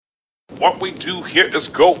What we do here is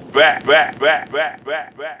go back.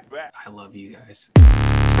 I love you guys.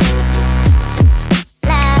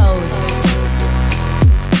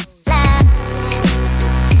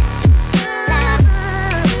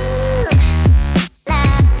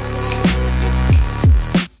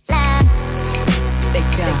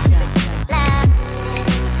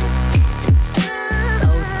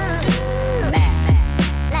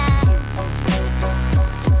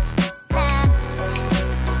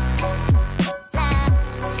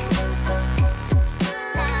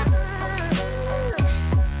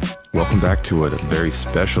 Welcome back to a very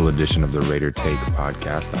special edition of the Raider Take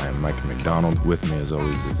podcast. I am Mike McDonald. With me, as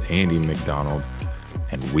always, is Andy McDonald,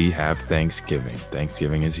 and we have Thanksgiving.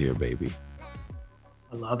 Thanksgiving is here, baby.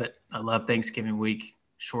 I love it. I love Thanksgiving week,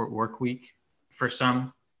 short work week for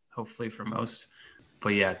some, hopefully for most. But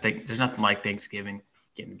yeah, there's nothing like Thanksgiving,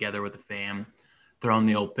 getting together with the fam, throwing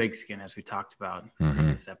the old pigskin, as we talked about in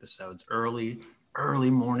previous episodes. Early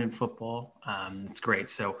morning football. It's great.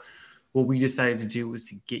 So what we decided to do was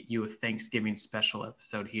to get you a Thanksgiving special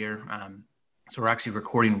episode here. So we're actually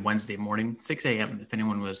recording Wednesday morning, 6 a.m. If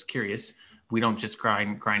anyone was curious, we don't just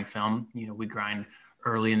grind film. You know, we grind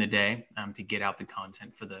early in the day to get out the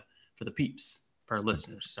content for the peeps, for our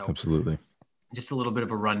listeners. So Absolutely. Just a little bit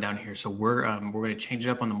of a rundown here. So we're going to change it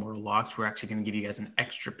up on the Mortal Locks. We're actually going to give you guys an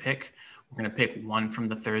extra pick. We're going to pick one from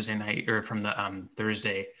the Thursday night or from the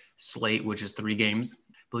Thursday slate, which is 3 games.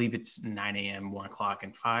 I believe it's 9 a.m., 1 o'clock,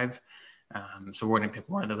 and 5. So we're going to pick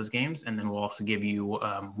one of those games, and then we'll also give you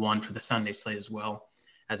one for the Sunday slate as well.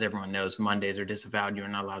 As everyone knows, Mondays are disavowed. You're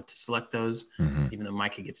not allowed to select those, even though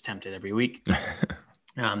Micah gets tempted every week.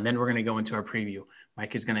 Then we're going to go into our preview.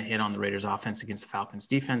 Mike is going to hit on the Raiders offense against the Falcons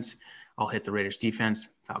defense. I'll hit the Raiders defense,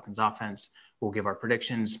 Falcons offense. We'll give our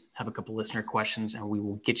predictions, have a couple listener questions, and we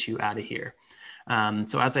will get you out of here.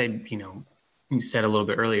 So as I, said a little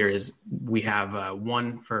bit earlier, is we have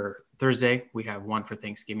one for Thursday. We have one for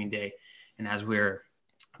Thanksgiving Day. And as we were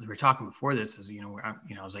talking before this,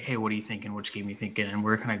 I was like, hey, what are you thinking? Which game are you thinking? And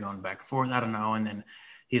we're kind of going back and forth. I don't know. And then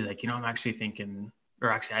he's like, I'm actually thinking,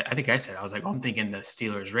 I think I said, I was like, I'm thinking the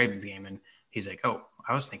Steelers-Ravens game. And he's like, oh,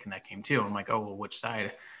 I was thinking that game too. I'm like, oh, well, which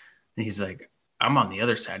side? And he's like, I'm on the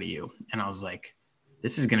other side of you. And I was like,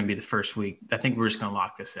 this is going to be the first week. I think we're just going to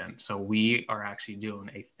lock this in. So we are actually doing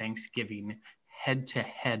a Thanksgiving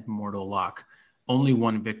head-to-head Mortal Lock. Only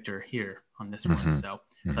one victor here on this one. So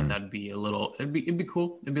I thought that'd be it'd be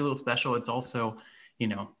cool. It'd be a little special. It's also,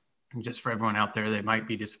 just for everyone out there, they might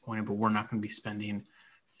be disappointed, but we're not going to be spending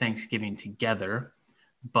Thanksgiving together.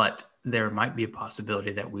 But there might be a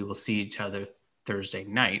possibility that we will see each other Thursday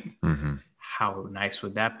night. How nice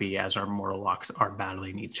would that be as our Mortal Locks are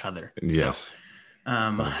battling each other? Yes. So,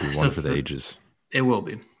 one for the ages. It will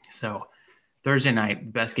be. So Thursday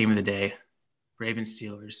night, best game of the day, Ravens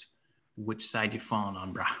Steelers. Which side you falling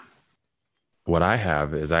on, brah? What I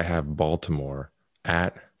have is Baltimore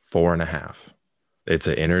at 4.5. It's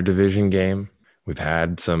an interdivision game. We've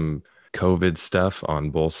had some COVID stuff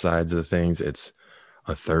on both sides of the things. It's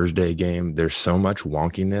a Thursday game. There's so much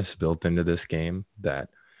wonkiness built into this game that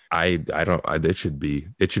it should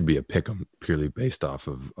be a pick 'em purely based off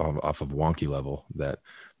of wonky level that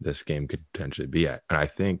this game could potentially be at. And I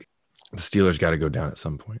think the Steelers got to go down at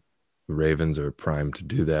some point. The Ravens are primed to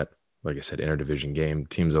do that. Like I said, interdivision game.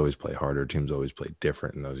 Teams always play harder. Teams always play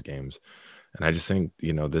different in those games. And I just think,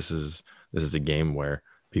 this is a game where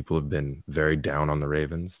people have been very down on the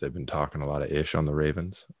Ravens. They've been talking a lot of ish on the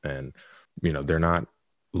Ravens. And, they're not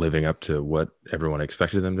living up to what everyone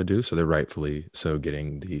expected them to do. So they're rightfully so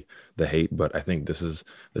getting the hate. But I think this is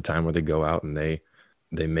the time where they go out and they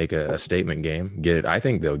make a statement game. Get it. I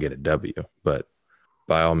think they'll get a W. But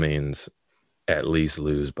by all means, at least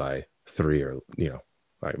lose by 3 or,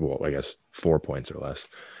 I guess 4 points or less,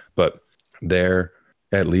 but they're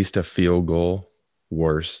at least a field goal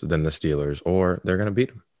worse than the Steelers, or they're going to beat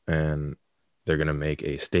them, and they're going to make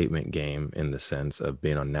a statement game in the sense of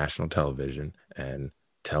being on national television and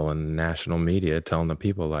telling national media, telling the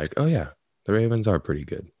people like, oh yeah, the Ravens are pretty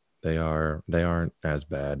good. They aren't as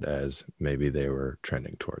bad as maybe they were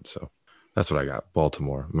trending towards. So that's what I got.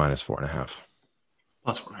 Baltimore -4.5.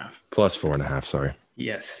 +4.5. Sorry.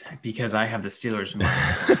 Yes, because I have the Steelers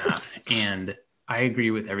 -4.5, and I agree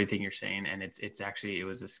with everything you're saying. And it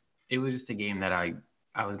was just a game that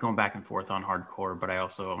I was going back and forth on hardcore, but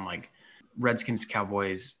I'm like Redskins,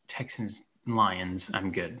 Cowboys, Texans, Lions.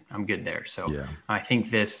 I'm good there. So yeah. I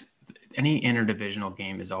think any interdivisional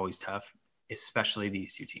game is always tough, especially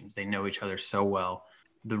these two teams. They know each other so well.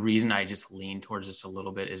 The reason I just lean towards this a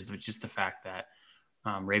little bit is just the fact that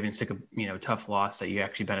Ravens took a tough loss that you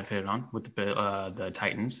actually benefited on with the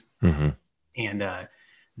Titans. And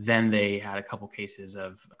Then they had a couple cases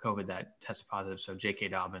of COVID that tested positive. So J.K.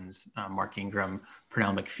 Dobbins, Mark Ingram,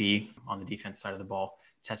 Pernell McPhee on the defense side of the ball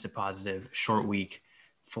tested positive. Short week,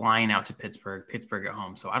 flying out to Pittsburgh at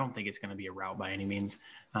home. So I don't think it's going to be a rout by any means.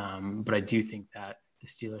 But I do think that the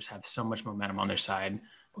Steelers have so much momentum on their side.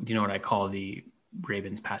 Do you know what I call the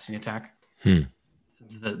Ravens passing attack?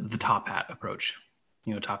 The top hat approach.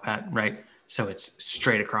 Top hat, right? So it's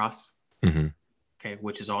straight across. Mm-hmm. Okay,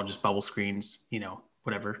 which is all just bubble screens,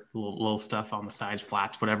 whatever, little stuff on the sides,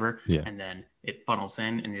 flats, whatever. Yeah. And then it funnels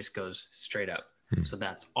in and just goes straight up. So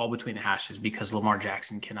that's all between the hashes because Lamar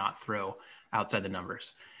Jackson cannot throw outside the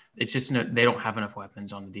numbers. It's just they don't have enough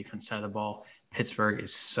weapons on the defense side of the ball. Pittsburgh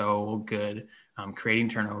is so good creating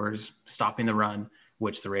turnovers, stopping the run,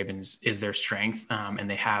 which the Ravens is their strength. And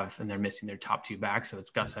they're missing their top two backs. So it's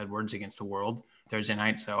Gus Edwards against the world Thursday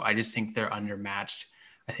night. So I just think they're undermatched.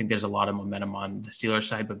 I think there's a lot of momentum on the Steelers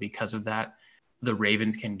side, but because of that, the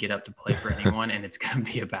Ravens can get up to play for anyone, and it's going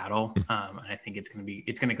to be a battle. And I think it's going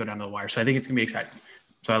to go down to the wire. So I think it's going to be exciting.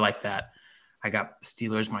 So I like that. I got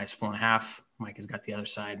Steelers -4.5. Mike has got the other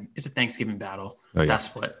side. It's a Thanksgiving battle. Oh, yeah.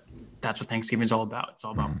 That's what Thanksgiving is all about. It's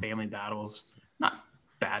all about family battles, not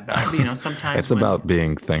bad battle. But, sometimes it's about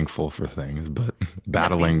being thankful for things, but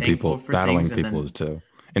battling people is too.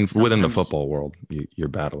 And within the football world, you're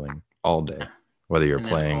battling all day, whether you're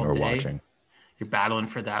playing or watching. You're battling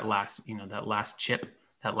for that last chip,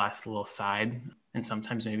 that last little side. And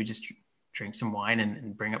sometimes maybe just drink some wine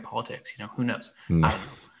and bring up politics. Who knows? No. I don't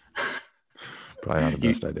know. Probably not the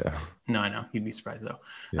best idea. No, I know. You'd be surprised though.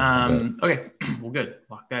 Yeah, okay. Well, good.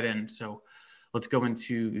 Lock that in. So let's go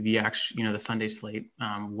into the the Sunday slate.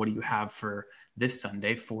 What do you have for this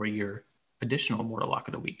Sunday for your additional Mortal Lock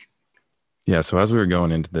of the week? Yeah. So as we were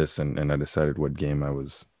going into this and I decided what game I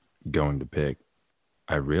was going to pick,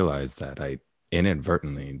 I realized that I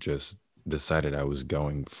inadvertently just decided I was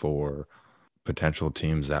going for potential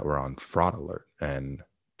teams that were on fraud alert and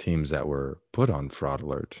teams that were put on fraud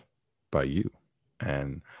alert by you.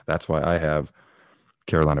 And that's why I have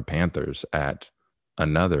Carolina Panthers at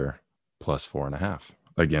another +4.5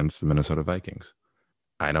 against the Minnesota Vikings.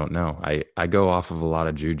 I don't know. I go off of a lot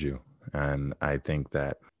of juju, and I think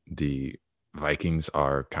that the Vikings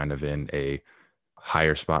are kind of in a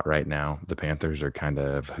higher spot right now. The Panthers are kind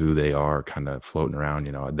of who they are, kind of floating around.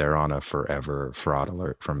 They're on a forever fraud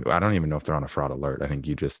alert I don't even know if they're on a fraud alert. I think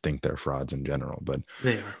you just think they're frauds in general, but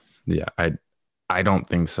they are. Yeah. I don't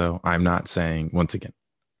think so. I'm not saying they're going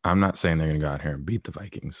to go out here and beat the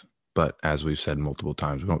Vikings, but as we've said multiple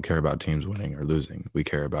times, we don't care about teams winning or losing. We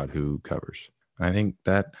care about who covers. And I think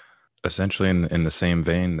that essentially in the same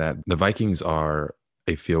vein that the Vikings are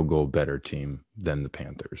a field goal better team than the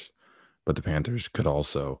Panthers. But the Panthers could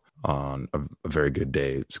also, on a very good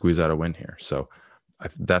day, squeeze out a win here. So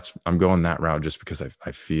I'm going that route just because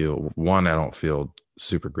I feel, one, I don't feel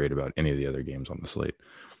super great about any of the other games on the slate.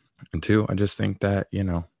 And two, I just think that,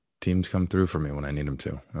 teams come through for me when I need them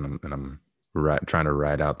to. And I'm trying to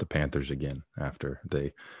ride out the Panthers again after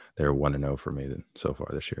they're 1-0 for me so far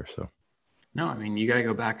this year. So. No, I mean, you got to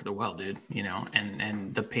go back to the well, dude,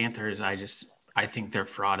 and the Panthers, I think they're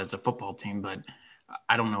fraud as a football team, but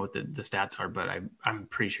I don't know what the stats are, but I'm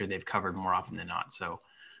pretty sure they've covered more often than not. So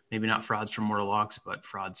maybe not frauds for Mortal Locks, but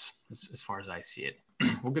frauds as far as I see it.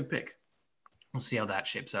 Well, good pick. We'll see how that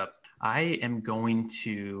shapes up. I am going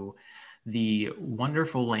to the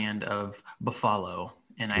wonderful land of Buffalo,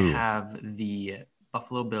 and I have the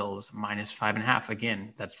Buffalo Bills -5.5.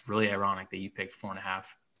 Again, that's really ironic that you picked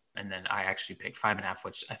 4.5, and then I actually picked 5.5,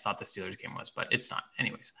 which I thought the Steelers game was, but it's not.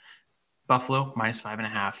 Anyways, Buffalo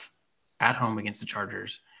 -5.5 at home against the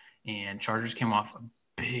Chargers, and Chargers came off a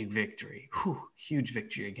big victory, huge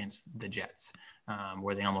victory against the Jets,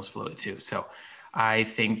 where they almost blew it too. So I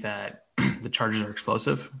think that the Chargers are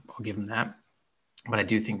explosive. I'll give them that. But I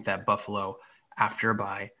do think that Buffalo, after a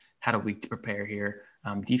bye, had a week to prepare here.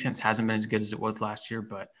 Defense hasn't been as good as it was last year,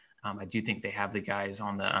 but I do think they have the guys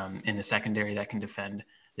on the in the secondary that can defend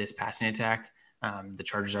this passing attack. The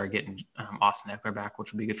Chargers are getting Austin Eckler back,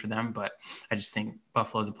 which will be good for them. But I just think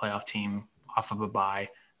Buffalo's a playoff team off of a bye.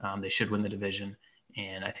 They should win the division,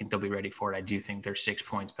 and I think they'll be ready for it. I do think they're 6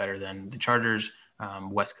 points better than the Chargers.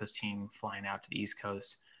 West Coast team flying out to the East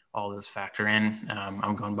Coast. All those factor in.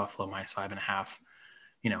 I'm going Buffalo -5.5.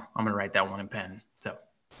 I'm going to write that one in pen. So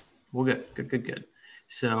we'll good.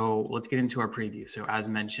 So let's get into our preview. So as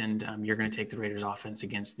mentioned, you're going to take the Raiders offense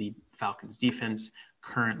against the Falcons defense.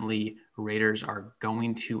 Currently, Raiders are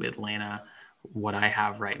going to Atlanta. What I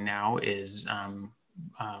have right now is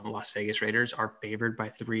Las Vegas Raiders are favored by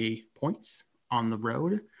 3 points on the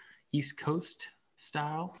road, East Coast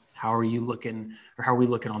style. How are you looking, or how are we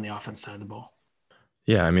looking on the offense side of the ball?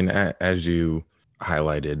 Yeah, I mean, as you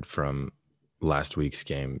highlighted from last week's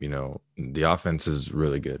game, the offense is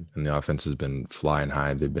really good, and the offense has been flying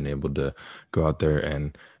high. They've been able to go out there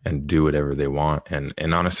and do whatever they want, and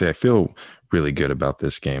honestly, I feel really good about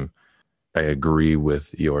this game. I agree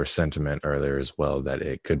with your sentiment earlier as well that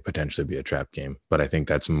it could potentially be a trap game, but I think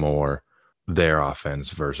that's more their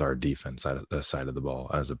offense versus our defense side of the ball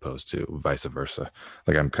as opposed to vice versa,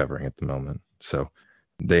 like I'm covering at the moment. So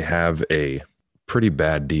they have a pretty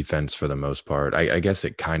bad defense for the most part. I guess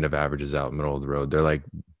it kind of averages out middle of the road. They're like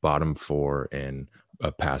bottom four in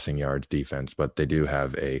a passing yards defense, but they do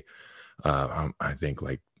have I think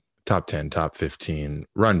like top 10, top 15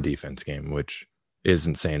 run defense game, which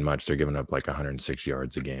isn't saying much. They're giving up like 106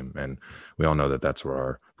 yards a game. And we all know that that's where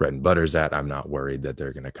our bread and butter's at. I'm not worried that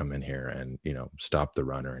they're going to come in here and, stop the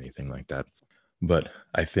run or anything like that. But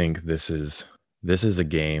I think this is a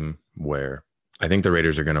game where I think the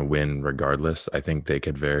Raiders are going to win regardless. I think they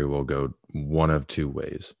could very well go one of two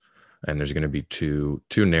ways. And there's going to be two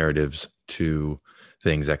narratives, two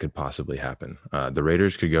things that could possibly happen. The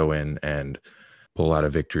Raiders could go in and pull out a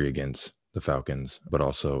victory against the Falcons, but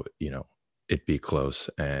also, it be close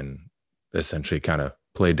and essentially kind of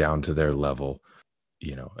play down to their level.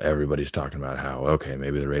 Everybody's talking about how, okay,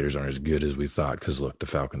 maybe the Raiders aren't as good as we thought because look, the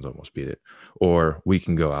Falcons almost beat it. Or we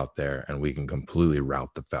can go out there and we can completely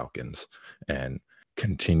rout the Falcons and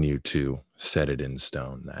continue to set it in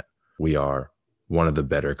stone that we are one of the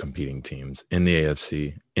better competing teams in the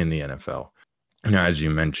AFC, in the NFL. Now, as you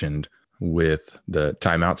mentioned with the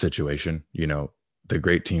timeout situation, the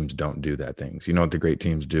great teams don't do that things. You know what the great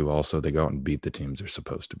teams do also? They go out and beat the teams they're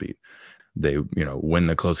supposed to beat. They, win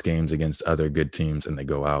the close games against other good teams, and they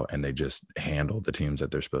go out and they just handle the teams that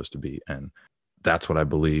they're supposed to beat. And that's what I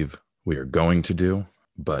believe we are going to do.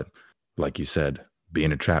 But like you said,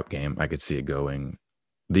 being a trap game, I could see it going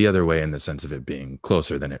the other way in the sense of it being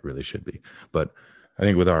closer than it really should be. But I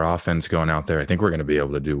think with our offense going out there, I think we're going to be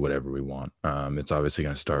able to do whatever we want. It's obviously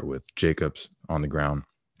going to start with Jacobs on the ground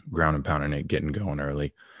and pounding it, getting going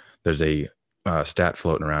early. There's a stat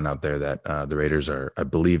floating around out there that the Raiders are, I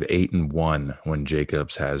believe, 8-1 when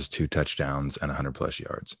Jacobs has 2 touchdowns and 100+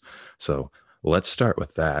 yards. So let's start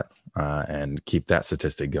with that and keep that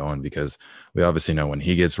statistic going, because we obviously know when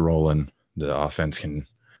he gets rolling, the offense can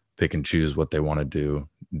pick and choose what they want to do.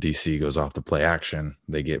 DC goes off the play action.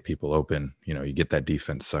 They get people open. You get that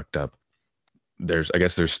defense sucked up. I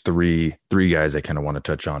guess there's three guys I kind of want to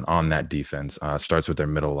touch on that defense. Starts with their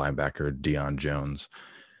middle linebacker, Deion Jones.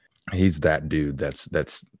 He's that dude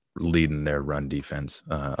that's leading their run defense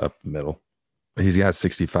up the middle. He's got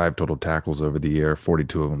 65 total tackles over the year,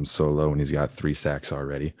 42 of them solo, and he's got 3 sacks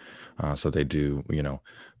already. So they do,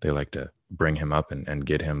 they like to bring him up and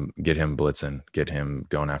get him blitzing, get him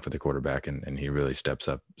going after the quarterback, and he really steps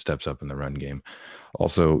up in the run game.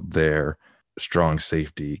 Also, their strong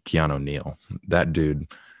safety, Keanu Neal. That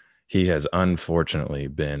dude, he has unfortunately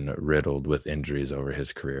been riddled with injuries over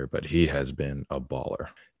his career, but he has been a baller.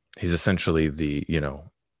 He's essentially the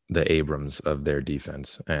Abrams of their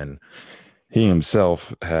defense, and he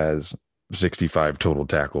himself has 65 total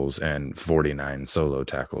tackles and 49 solo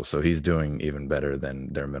tackles. So he's doing even better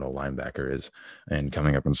than their middle linebacker is and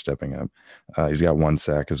coming up and stepping up. He's got 1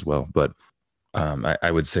 sack as well. But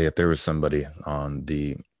I would say if there was somebody on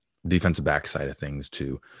the defensive back side of things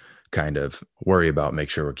to kind of worry about, make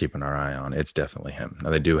sure we're keeping our eye on, it's definitely him. Now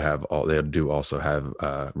they do also have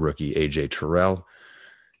rookie AJ Terrell,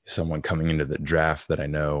 someone coming into the draft that I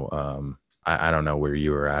know. I don't know where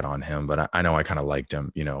you were at on him, but I know I kind of liked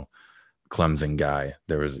him, Clemson guy.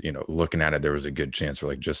 There was, looking at it, there was a good chance for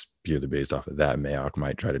like just purely based off of that, Mayock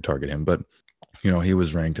might try to target him. But, he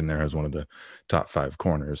was ranked in there as one of the top 5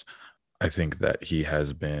 corners. I think that he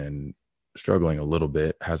has been struggling a little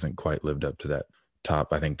bit, hasn't quite lived up to that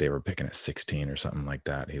top. I think they were picking at 16 or something like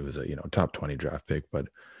that. He was a, top 20 draft pick. But,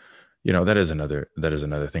 that is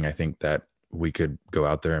another thing. I think that we could go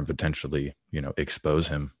out there and potentially, expose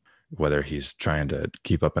him, whether he's trying to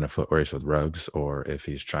keep up in a foot race with Ruggs or if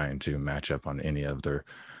he's trying to match up on any of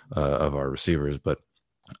our receivers. But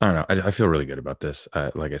I don't know. I feel really good about this.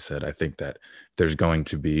 Like I said, I think that if there's going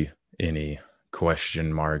to be any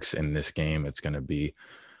question marks in this game, it's going to be,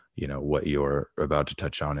 what you're about to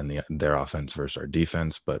touch on in their offense versus our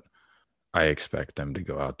defense. But I expect them to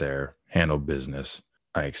go out there, handle business.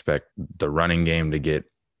 I expect the running game to get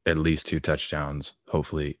at least 2 touchdowns.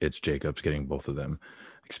 Hopefully it's Jacobs getting both of them.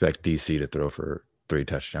 Expect DC to throw for 3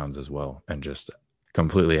 touchdowns as well, and just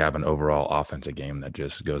completely have an overall offensive game that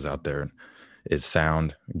just goes out there and is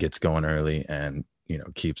sound, gets going early, and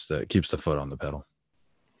keeps the foot on the pedal.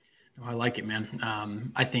 Oh, I like it,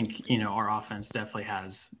 man. I think, our offense definitely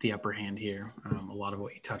has the upper hand here. A lot of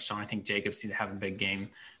what you touched on. I think Jacobs needs to have a big game,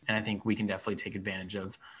 and I think we can definitely take advantage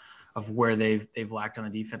of where they've lacked on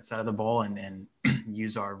the defense side of the ball and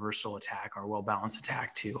use our versatile attack, our well-balanced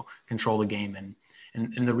attack to control the game.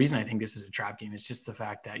 And the reason I think this is a trap game is just the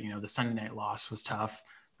fact that, the Sunday night loss was tough.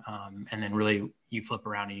 And then really you flip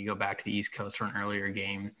around and you go back to the East Coast for an earlier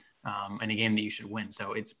game, and a game that you should win.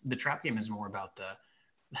 So the trap game is more about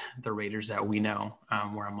the Raiders that we know,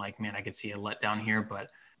 where I'm like, man, I could see a letdown here. But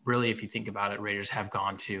really, if you think about it, Raiders have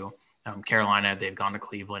gone to Carolina, they've gone to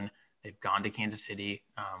Cleveland, they've gone to Kansas City,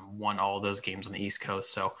 won all of those games on the East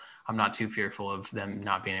Coast. So I'm not too fearful of them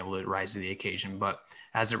not being able to rise to the occasion. But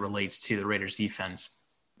as it relates to the Raiders defense,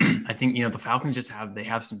 I think, the Falcons they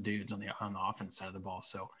have some dudes on the offense side of the ball.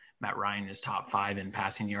 So Matt Ryan is top 5 in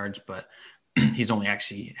passing yards, but he's only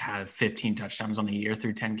actually had 15 touchdowns on the year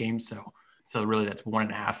through 10 games. So really that's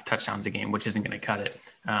 1.5 touchdowns a game, which isn't going to cut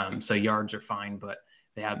it. So yards are fine, but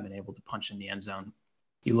they haven't been able to punch in the end zone.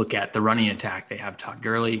 You look at the running attack, they have Todd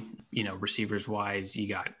Gurley, receivers wise, you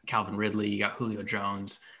got Calvin Ridley, you got Julio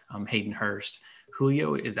Jones, Hayden Hurst.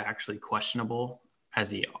 Julio is actually questionable as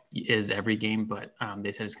he is every game, but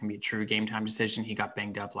they said it's going to be a true game time decision. He got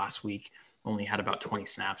banged up last week, only had about 20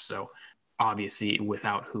 snaps. So obviously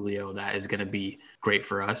without Julio, that is going to be great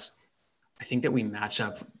for us. I think that we match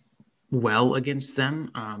up well against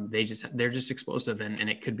them. They're just explosive and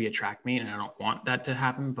it could be a track meet, and I don't want that to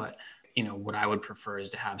happen, but what I would prefer is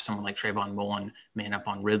to have someone like Trayvon Mullen man up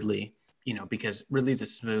on Ridley, because Ridley's a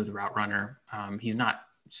smooth route runner. He's not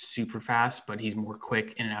super fast, but he's more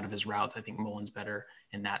quick in and out of his routes. I think Mullen's better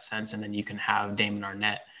in that sense. And then you can have Damon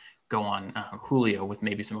Arnett go on Julio with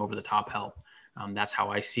maybe some over the top help. That's how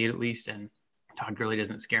I see it, at least. And Todd Gurley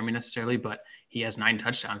doesn't scare me necessarily, but he has 9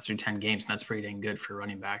 touchdowns through 10 games. And that's pretty dang good for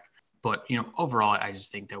running back. But, overall, I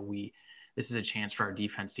just think that this is a chance for our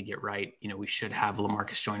defense to get right. We should have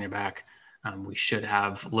LaMarcus Joyner back. We should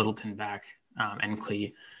have Littleton back, and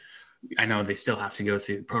Clee. I know they still have to go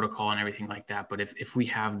through protocol and everything like that, but if we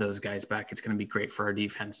have those guys back, it's going to be great for our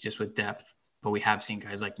defense just with depth. But we have seen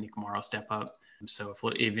guys like Nick Morrow step up. So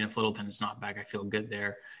even if Littleton is not back, I feel good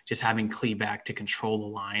there. Just having Clee back to control the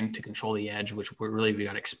line, to control the edge, which we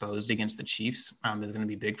got exposed against the Chiefs, is going to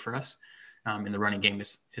be big for us. In the running game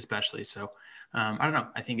especially. So I don't know.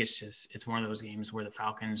 I think it's one of those games where the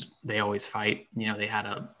Falcons, they always fight. They had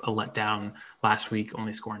a letdown last week,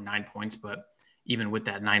 only scoring 9 points, but even with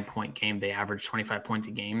that 9-point game, they averaged 25 points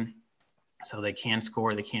a game. So they can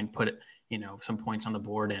score, they can put, some points on the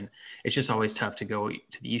board. And it's just always tough to go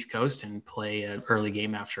to the East Coast and play an early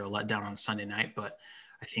game after a letdown on Sunday night. But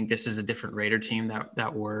I think this is a different Raider team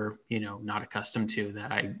that we're, not accustomed to,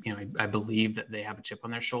 that I believe that they have a chip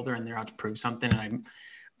on their shoulder and they're out to prove something. And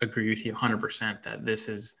I agree with you 100% that this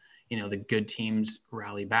is, the good teams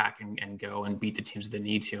rally back and go and beat the teams that they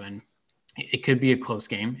need to. And it could be a close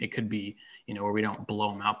game. It could be, where we don't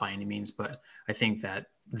blow them out by any means, but I think that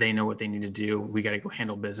they know what they need to do. We got to go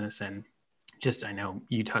handle business. And I know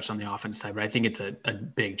you touched on the offense side, but I think it's a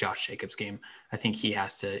big Josh Jacobs game. I think he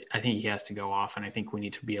has to go off, and I think we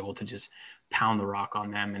need to be able to just pound the rock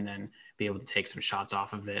on them and then be able to take some shots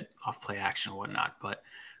off of it, off play action and whatnot. But,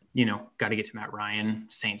 got to get to Matt Ryan.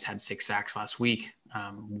 Saints had 6 sacks last week.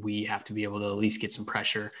 We have to be able to at least get some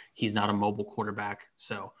pressure. He's not a mobile quarterback,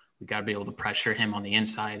 so we got to be able to pressure him on the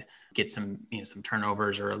inside, get some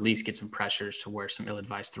turnovers, or at least get some pressures to where some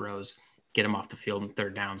ill-advised throws, get him off the field in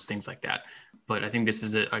third downs, things like that. But I think this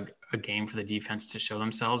is a game for the defense to show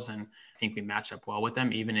themselves, and I think we match up well with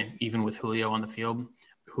them. Even with Julio on the field,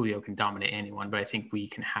 Julio can dominate anyone, but I think we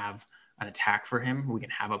can have an attack for him. We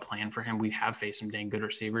can have a plan for him. We have faced some dang good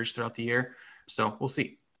receivers throughout the year, so we'll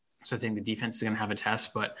see. So I think the defense is going to have a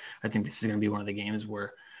test, but I think this is going to be one of the games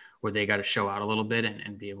where they got to show out a little bit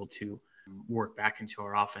and be able to work back into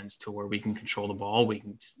our offense to where we can control the ball. We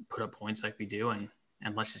can just put up points like we do, and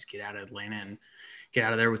let's just get out of Atlanta and get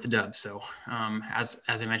out of there with the dub. So as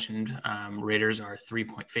I mentioned, Raiders are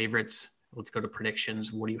 3-point favorites. Let's go to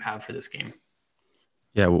predictions. What do you have for this game?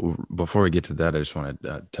 Yeah, well, before we get to that, I just want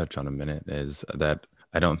to touch on a minute is that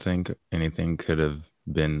I don't think anything could have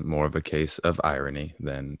been more of a case of irony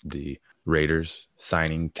than the Raiders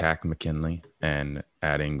signing Takk McKinley and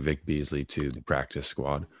adding Vic Beasley to the practice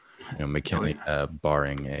squad. McKinley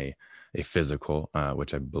barring a physical,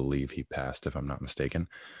 which I believe he passed, if I'm not mistaken.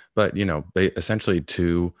 But, they essentially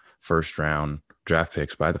 2 first-round draft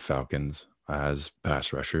picks by the Falcons as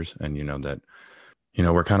pass rushers. And, that,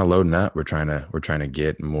 we're kind of loading up. We're trying to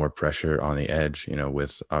get more pressure on the edge,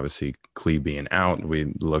 with obviously Clee being out.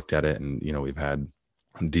 We looked at it and, we've had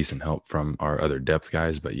decent help from our other depth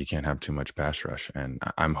guys, but you can't have too much pass rush. And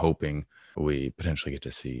I'm hoping we potentially get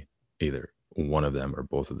to see either one of them or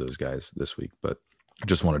both of those guys this week. But I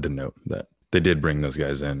just wanted to note that they did bring those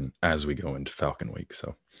guys in as we go into Falcon Week.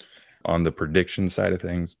 So on the prediction side of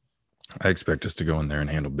things, I expect us to go in there and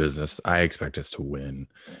handle business. I expect us to win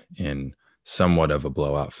in somewhat of a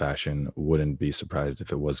blowout fashion. Wouldn't be surprised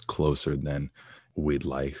if it was closer than we'd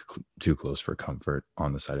like, too close for comfort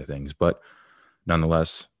on the side of things. But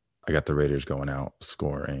nonetheless, I got the Raiders going out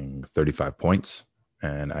scoring 35 points,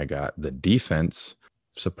 and I got the defense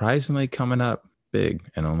surprisingly coming up big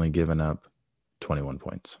and only giving up 21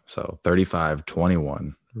 points. So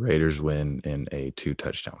 35-21, Raiders win in a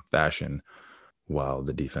 2-touchdown fashion, while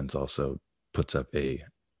the defense also puts up a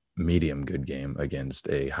medium good game against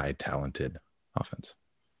a high talented offense.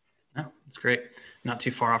 Oh, that's great. Not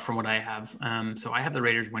too far off from what I have. So I have the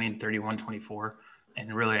Raiders winning 31-24.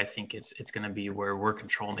 And really, I think it's going to be where we're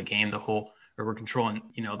controlling the game, we're controlling,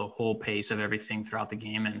 the whole pace of everything throughout the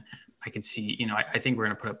game. And I could see, I think we're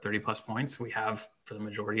going to put up 30 plus points. We have for the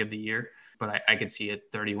majority of the year, but I could see a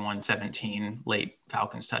 31-17 late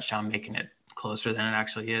Falcons touchdown, making it closer than it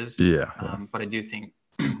actually is. Yeah. But I do think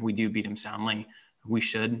we do beat them soundly. We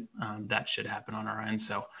should. That should happen on our end.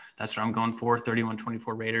 So that's what I'm going for.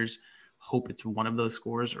 31-24 Raiders. Hope it's one of those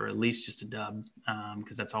scores, or at least just a dub,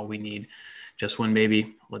 because that's all we need. Just win,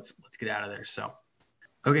 baby. Let's get out of there. So,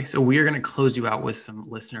 okay, so we are going to close you out with some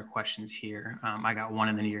listener questions here. I got one,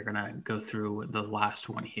 and then you're going to go through the last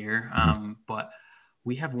one here. But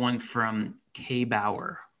we have one from K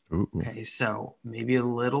Bauer. Ooh. Okay, so maybe a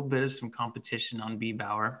little bit of some competition on B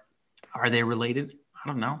Bauer. Are they related? I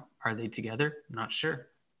don't know. Are they together? Not sure.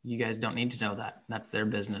 You guys don't need to know that. That's their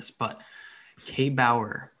business. But K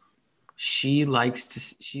Bauer, she's going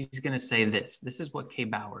to say this. This is what K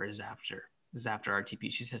Bauer is after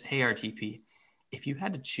RTP. She says, hey, RTP, if you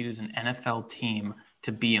had to choose an NFL team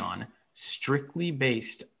to be on strictly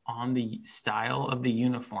based on the style of the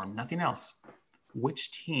uniform, nothing else,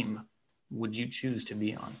 which team would you choose to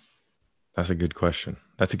be on? That's a good question.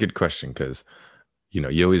 Because,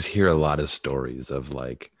 you always hear a lot of stories of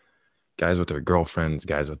like guys with their girlfriends,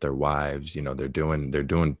 guys with their wives, they're doing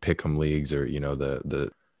pick'em leagues, or,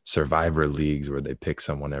 the survivor leagues where they pick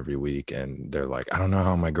someone every week, and they're like, I don't know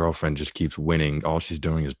how my girlfriend just keeps winning. All she's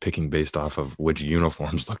doing is picking based off of which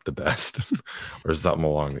uniforms look the best or something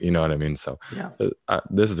along, you know what I mean? So yeah,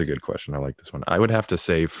 this is a good question. I like this one. I would have to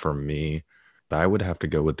say, for me, I would have to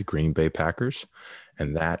go with the Green Bay Packers.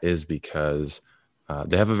 And that is because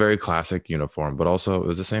they have a very classic uniform, but also it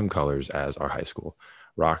was the same colors as our high school.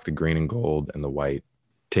 Rock the green and gold and the white.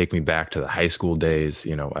 Take me back to the high school days.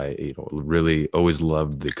 I really always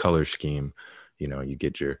loved the color scheme. You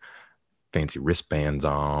get your fancy wristbands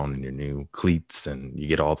on and your new cleats, and you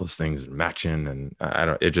get all those things matching. And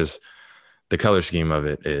the color scheme of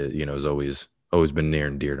it is, has always been near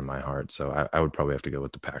and dear to my heart. So I would probably have to go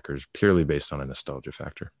with the Packers, purely based on a nostalgia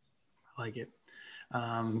factor. I like it.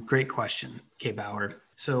 Great question, K Bauer.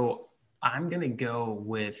 So I'm going to go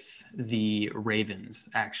with the Ravens,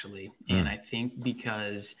 actually. And I think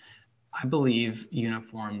because I believe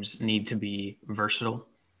uniforms need to be versatile.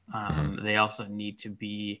 They also need to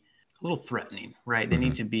be a little threatening, right? They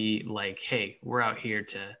need to be like, hey, we're out here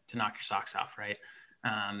to knock your socks off, right?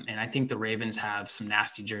 And I think the Ravens have some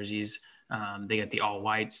nasty jerseys. They got the all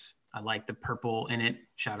whites. I like the purple in it.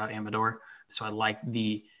 Shout out Amador. So I like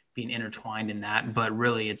the being intertwined in that, but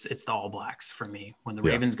really it's the all blacks for me. When the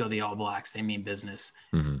Ravens go the all blacks, they mean business.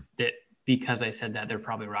 That because I said that, they're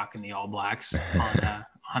probably rocking the all blacks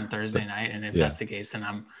on Thursday night. And if that's the case, then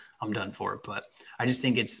I'm done for it. But I just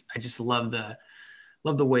think I just love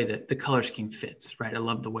the way that the color scheme fits, right? I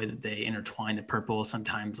love the way that they intertwine the purple.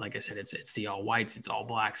 Sometimes, like I said, it's the all whites, it's all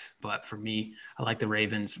blacks. But for me, I like the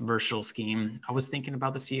Ravens' versatile scheme. I was thinking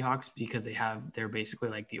about the Seahawks because they're basically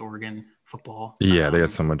like the Oregon football. Yeah, they got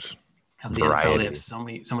so much variety. They have so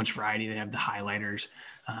much variety. They have the highlighters,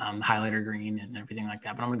 highlighter green and everything like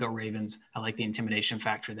that. But I'm going to go Ravens. I like the intimidation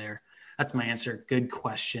factor there. That's my answer. Good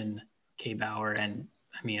question, K Bauer. And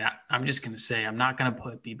I mean, I'm just going to say, I'm not going to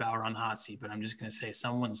put B Bauer on the hot seat, but I'm just going to say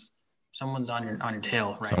someone's on your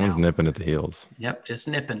tail right now. Someone's nipping at the heels. Yep. Just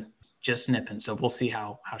nipping. So we'll see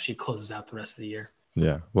how she closes out the rest of the year.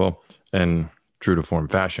 Yeah. Well, and true to form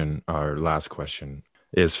fashion, our last question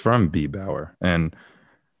is from B Bauer. And,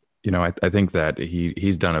 I think that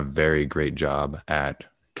he's done a very great job at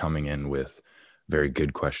coming in with very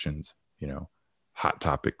good questions, hot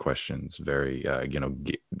topic questions, very,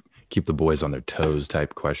 keep the boys on their toes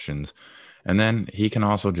type questions. And then he can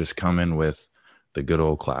also just come in with the good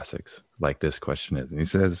old classics like this question is. And he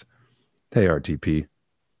says, hey, RTP,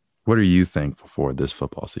 What are you thankful for this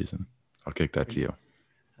football season? I'll kick that to you.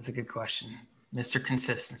 That's a good question. Mr.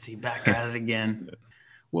 Consistency, back at it again.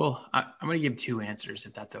 Well, I'm going to give 2 answers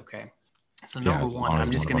if that's okay. So number one,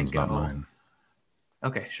 I'm just going to go.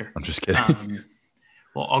 Okay, sure. I'm just kidding.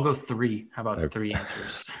 Well, I'll go 3. How about 3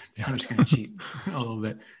 answers? So I'm just going to cheat a little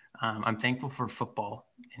bit. I'm thankful for football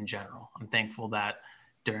in general. I'm thankful that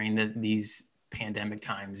during these pandemic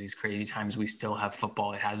times, these crazy times, we still have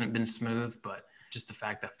football. It hasn't been smooth, but just the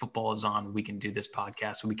fact that football is on, we can do this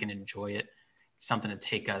podcast, we can enjoy it. Something to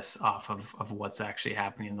take us off of what's actually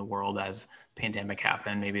happening in the world as pandemic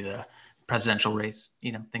happened, maybe the presidential race,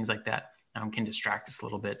 things like that can distract us a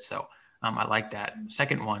little bit. So I like that.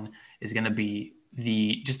 Second one is going to be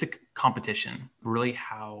the competition, really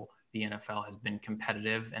how the NFL has been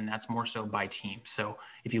competitive, and that's more so by team. So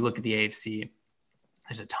if you look at the AFC,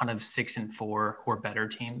 there's a ton of 6-4 or better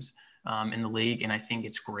teams in the league. And I think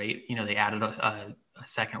it's great. They added a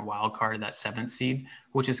second wild card, that 7th seed,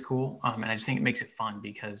 which is cool. And I just think it makes it fun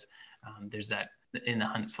because there's that in the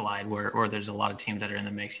hunt slide where there's a lot of teams that are in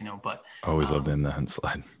the mix, but always loved in the hunt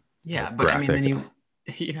slide. Yeah. But graphic. I mean,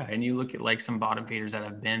 then and you look at like some bottom feeders that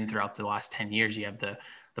have been throughout the last 10 years, you have the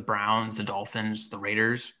Browns, the Dolphins, the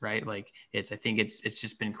Raiders, right? Like I think it's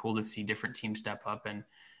just been cool to see different teams step up. And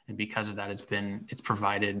because of that, it's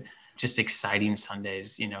provided just exciting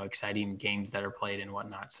Sundays, exciting games that are played and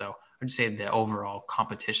whatnot. So I'd say the overall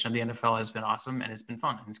competition of the NFL has been awesome and it's been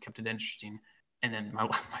fun and it's kept it interesting. And then my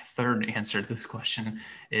third answer to this question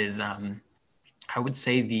is I would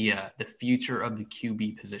say the future of the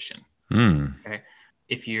QB position. Okay.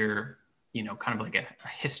 If you're, kind of like a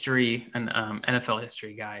history, an NFL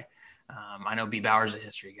history guy, I know B. Bauer's a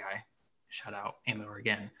history guy. Shout out Amador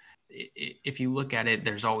again. If you look at it,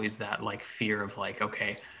 there's always that like fear of like,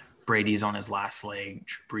 okay, Brady's on his last leg,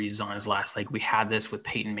 Drew Brees is on his last leg. We had this with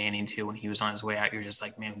Peyton Manning too when he was on his way out. You're just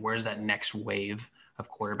like, man, where's that next wave of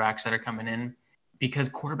quarterbacks that are coming in? Because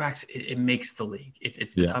quarterbacks, it makes the league.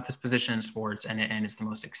 It's the toughest position in sports, and it's the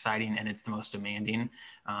most exciting and it's the most demanding.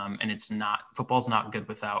 And football's not good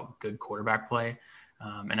without good quarterback play.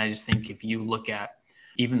 And I just think if you look at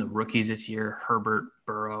even the rookies this year, Herbert,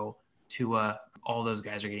 Burrow, Tua, all those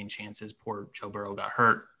guys are getting chances. Poor Joe Burrow got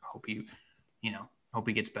hurt. Hope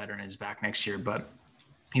he gets better and is back next year. But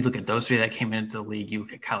you look at those 3 that came into the league. You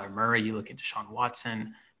look at Kyler Murray. You look at Deshaun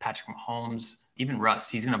Watson, Patrick Mahomes, even Russ.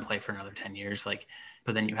 He's going to play for another 10 years.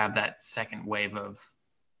 But then you have that second wave of,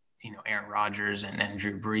 Aaron Rodgers and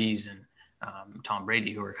Drew Brees and Tom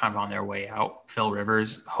Brady, who are kind of on their way out. Phil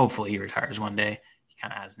Rivers, hopefully he retires one day. He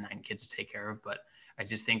kind of has 9 kids to take care of. But I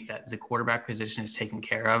just think that the quarterback position is taken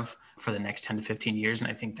care of for the next 10 to 15 years. And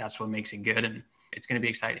I think that's what makes it good. And it's going to be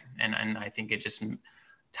exciting. And I think it just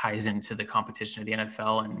ties into the competition of the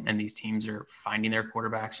NFL and these teams are finding their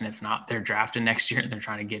quarterbacks. And if not, they're drafted next year and they're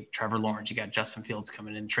trying to get Trevor Lawrence. You got Justin Fields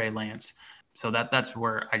coming in, Trey Lance. So that's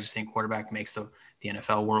where I just think quarterback makes the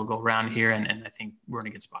NFL world go round here. And I think we're in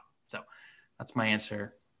a good spot. So that's my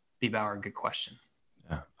answer. B. Bauer, good question.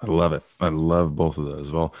 Yeah, I love it. I love both of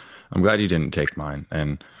those. Well, I'm glad you didn't take mine.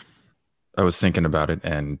 And I was thinking about it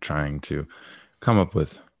and trying to come up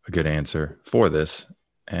with a good answer for this.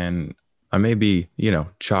 And I may be,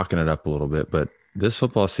 chalking it up a little bit, but this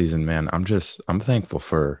football season, man, I'm thankful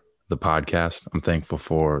for the podcast. I'm thankful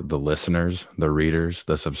for the listeners, the readers,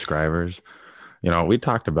 the subscribers. We've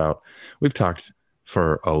talked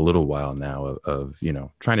for a little while now of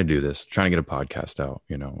trying to do this, trying to get a podcast out,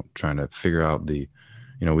 trying to figure out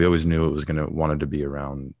we always knew it was wanted to be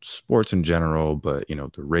around sports in general, but,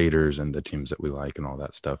 the Raiders and the teams that we like and all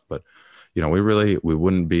that stuff. But, we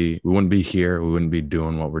wouldn't be here. We wouldn't be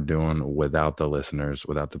doing what we're doing without the listeners,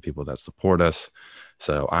 without the people that support us.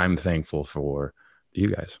 So I'm thankful for you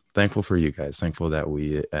guys, thankful that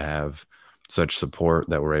we have such support,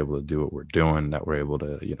 that we're able to do what we're doing, that we're able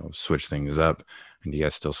to, switch things up, and you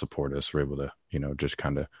guys still support us. We're able to, just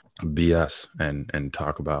kind of be us and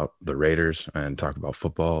talk about the Raiders and talk about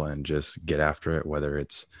football and just get after it, whether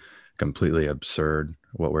it's completely absurd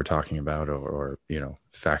what we're talking about or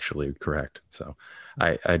factually correct. So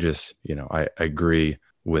I just, I agree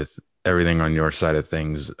with everything on your side of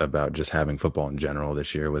things about just having football in general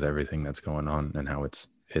this year with everything that's going on and how it's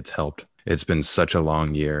helped. It's been such a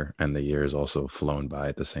long year, and the year has also flown by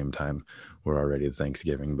at the same time. We're already at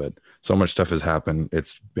Thanksgiving, but so much stuff has happened.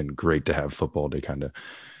 It's been great to have football to kind of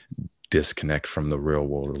disconnect from the real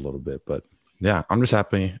world a little bit. But yeah, I'm just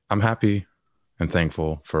happy. I'm happy and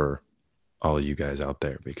thankful for all of you guys out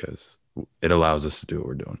there because it allows us to do what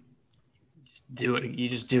we're doing. Do it. You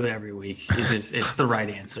just do it every week. It's the right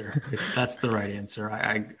answer. That's the right answer.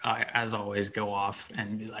 I as always go off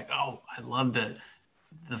and be like, oh, I love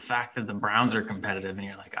the the fact that the Browns are competitive, and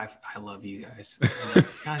you're like, I love you guys. Like,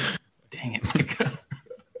 God dang it, Micah.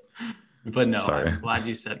 But no, Sorry. I'm glad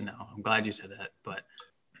you said that. But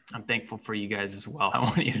I'm thankful for you guys as well. I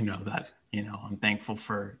want you to know that, I'm thankful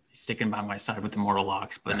for sticking by my side with the Mortal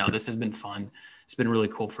Locks. But no, this has been fun. It's been really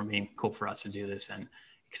cool for me, cool for us to do this, and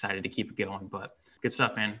excited to keep it going. But good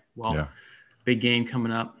stuff, man. Well, Big game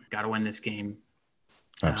coming up. Got to win this game.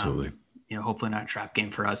 Absolutely. Hopefully not a trap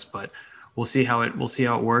game for us, but we'll see how it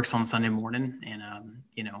works on Sunday morning. And,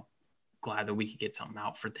 glad that we could get something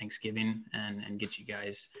out for Thanksgiving and get you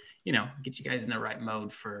guys in the right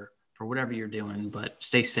mode for whatever you're doing. But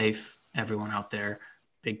stay safe, everyone out there.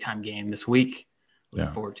 Big time game this week.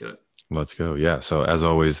 Looking forward to it. Let's go. Yeah. So as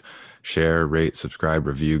always, share, rate, subscribe,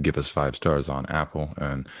 review, give us 5 stars on Apple,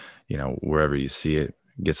 and, wherever you see it,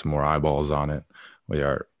 get some more eyeballs on it. We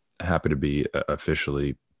are happy to be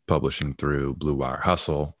officially publishing through Blue Wire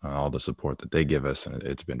Hustle, all the support that they give us. And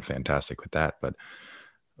it's been fantastic with that. But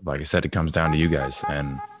like I said, it comes down to you guys,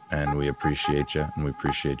 and we appreciate you, and we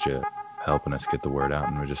appreciate you helping us get the word out.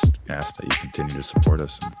 And we just ask that you continue to support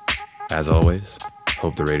us. And as always,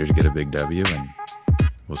 hope the Raiders get a big W, and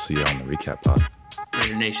we'll see you on the recap pod.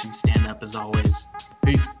 Raider Nation, stand up as always.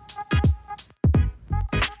 Peace.